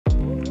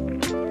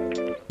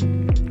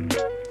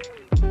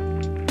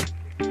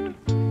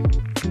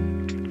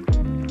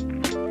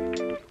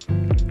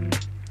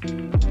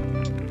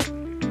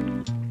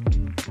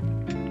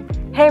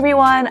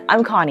everyone,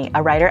 I'm Connie,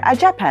 a writer at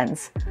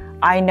JetPens.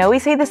 I know we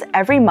say this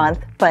every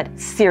month, but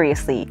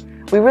seriously,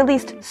 we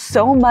released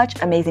so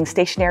much amazing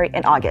stationery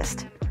in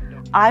August.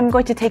 I'm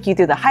going to take you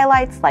through the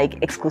highlights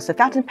like exclusive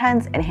fountain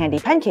pens and handy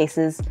pen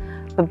cases,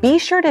 but be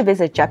sure to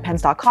visit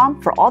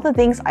jetpens.com for all the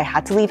things I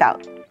had to leave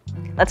out.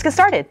 Let's get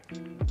started.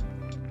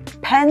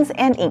 Pens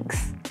and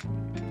inks.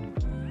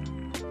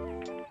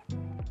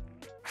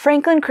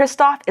 Franklin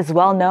Christoph is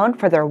well known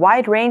for their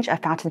wide range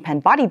of fountain pen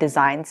body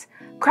designs,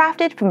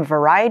 crafted from a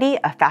variety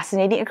of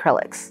fascinating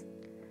acrylics.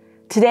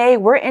 Today,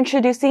 we're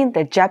introducing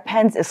the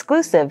JetPens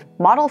exclusive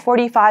Model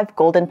 45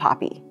 Golden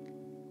Poppy.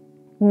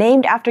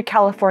 Named after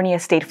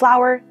California's state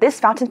flower, this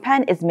fountain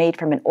pen is made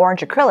from an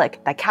orange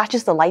acrylic that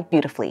catches the light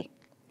beautifully.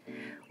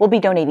 We'll be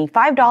donating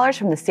 $5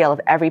 from the sale of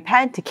every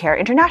pen to Care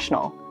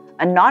International,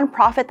 a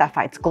nonprofit that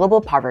fights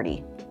global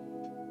poverty.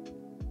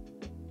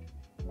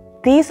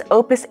 These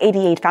Opus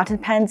 88 fountain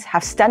pens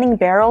have stunning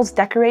barrels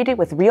decorated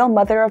with real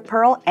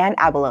mother-of-pearl and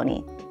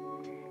abalone.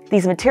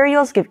 These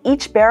materials give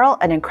each barrel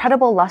an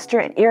incredible luster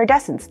and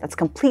iridescence that's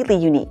completely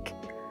unique.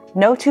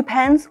 No two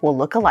pens will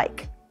look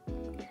alike.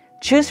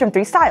 Choose from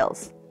 3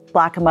 styles: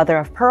 black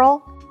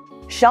mother-of-pearl,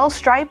 shell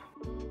stripe,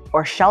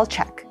 or shell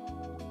check.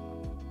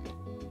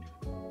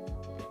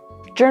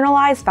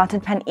 Journalized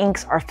fountain pen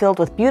inks are filled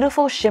with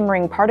beautiful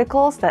shimmering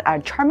particles that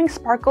add charming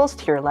sparkles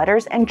to your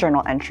letters and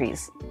journal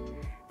entries.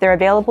 They're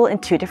available in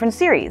 2 different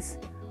series,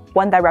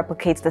 one that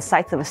replicates the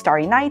sights of a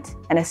starry night,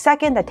 and a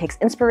second that takes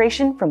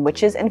inspiration from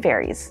witches and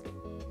fairies.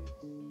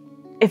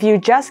 If you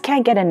just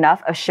can't get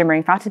enough of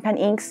shimmering fountain pen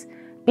inks,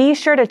 be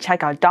sure to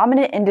check out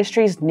Dominant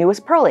Industries'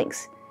 newest pearl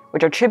inks,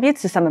 which are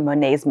tributes to some of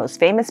Monet's most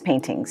famous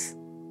paintings.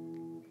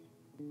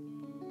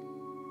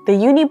 The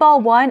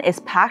Uniball 1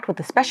 is packed with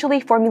a specially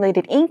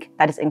formulated ink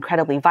that is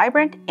incredibly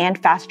vibrant and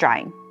fast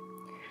drying.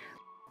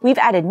 We've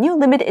added new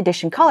limited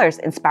edition colors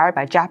inspired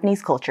by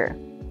Japanese culture: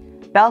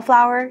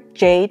 bellflower,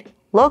 jade,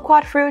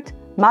 loquat fruit,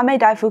 mame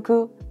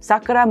daifuku,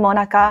 sakura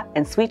monaka,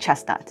 and sweet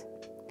chestnut.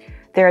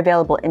 They're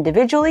available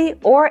individually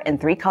or in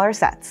 3 color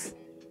sets.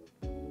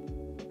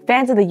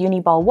 Fans of the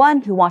Uniball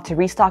 1 who want to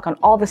restock on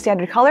all the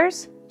standard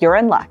colors, you're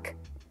in luck.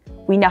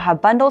 We now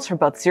have bundles for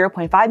both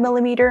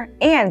 0.5mm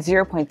and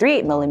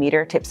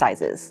 0.38mm tip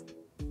sizes.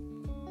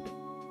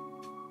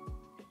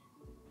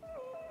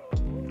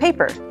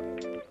 Paper.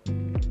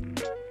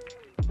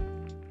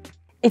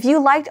 If you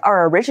liked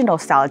our original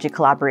Stalogy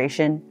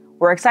collaboration,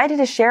 we're excited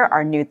to share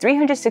our new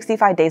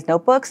 365 Days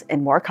notebooks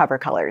in more cover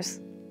colors.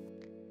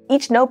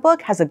 Each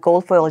notebook has a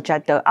gold foil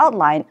jet dough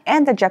outline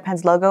and the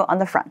JetPens logo on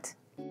the front.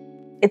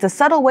 It's a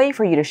subtle way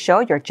for you to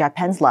show your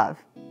JetPens love.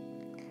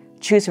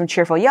 Choose from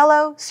cheerful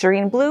yellow,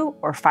 serene blue,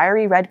 or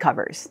fiery red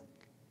covers.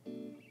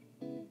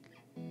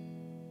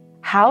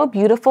 How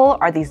beautiful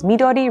are these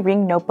Midori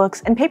ring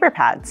notebooks and paper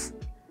pads?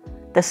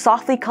 The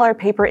softly colored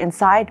paper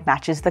inside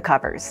matches the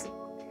covers.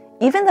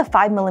 Even the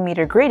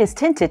 5mm grid is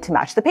tinted to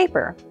match the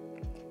paper.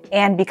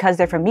 And because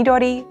they're from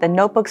Midori, the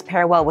notebooks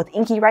pair well with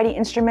inky writing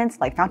instruments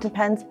like fountain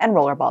pens and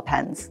rollerball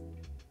pens.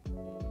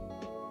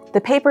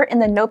 The paper in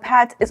the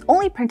notepads is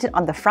only printed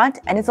on the front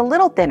and is a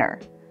little thinner,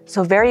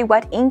 so very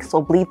wet inks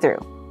will bleed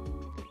through.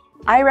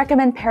 I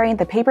recommend pairing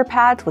the paper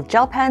pads with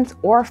gel pens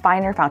or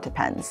finer fountain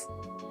pens.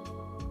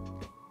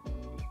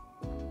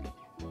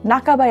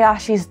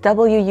 Nakabayashi's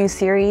WU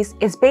series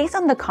is based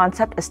on the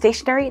concept of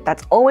stationery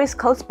that's always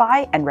close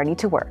by and ready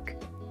to work.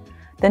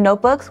 The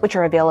notebooks, which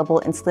are available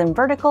in slim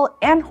vertical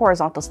and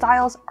horizontal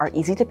styles, are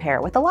easy to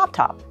pair with a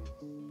laptop.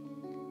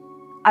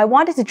 I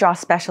wanted to draw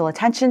special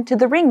attention to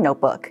the ring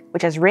notebook,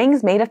 which has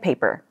rings made of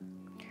paper.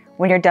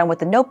 When you're done with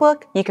the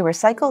notebook, you can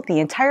recycle the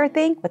entire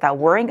thing without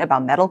worrying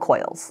about metal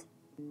coils.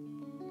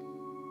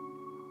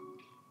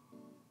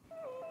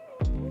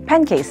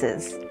 Pen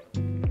cases.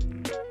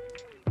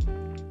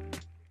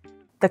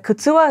 The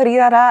Kutsuwa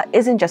Rirara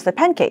isn't just a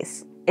pen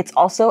case, it's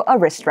also a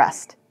wrist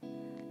rest.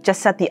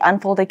 Just set the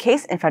unfolded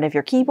case in front of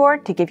your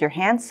keyboard to give your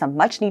hands some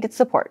much-needed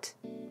support.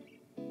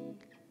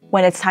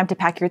 When it's time to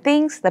pack your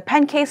things, the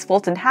pen case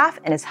folds in half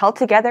and is held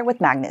together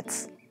with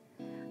magnets.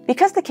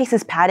 Because the case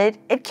is padded,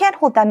 it can't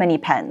hold that many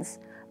pens,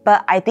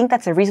 but I think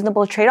that's a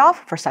reasonable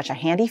trade-off for such a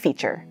handy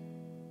feature.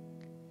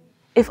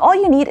 If all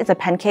you need is a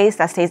pen case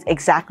that stays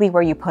exactly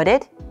where you put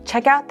it,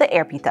 check out the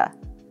Air Pita.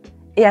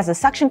 It has a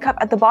suction cup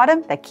at the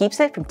bottom that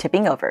keeps it from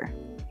tipping over.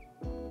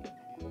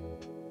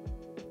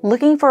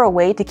 Looking for a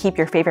way to keep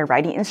your favorite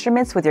writing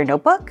instruments with your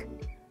notebook?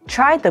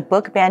 Try the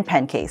Book Band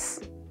pen case.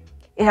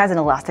 It has an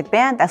elastic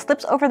band that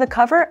slips over the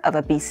cover of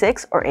a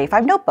B6 or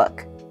A5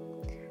 notebook.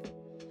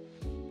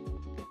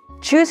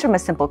 Choose from a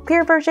simple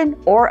clear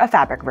version or a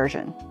fabric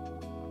version.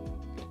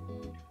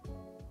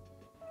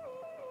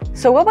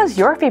 So what was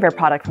your favorite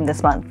product from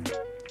this month?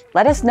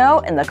 Let us know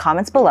in the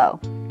comments below.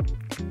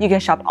 You can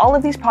shop all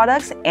of these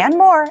products and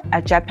more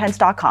at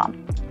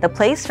jetpens.com, the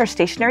place for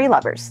stationery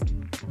lovers.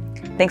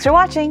 Thanks for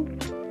watching!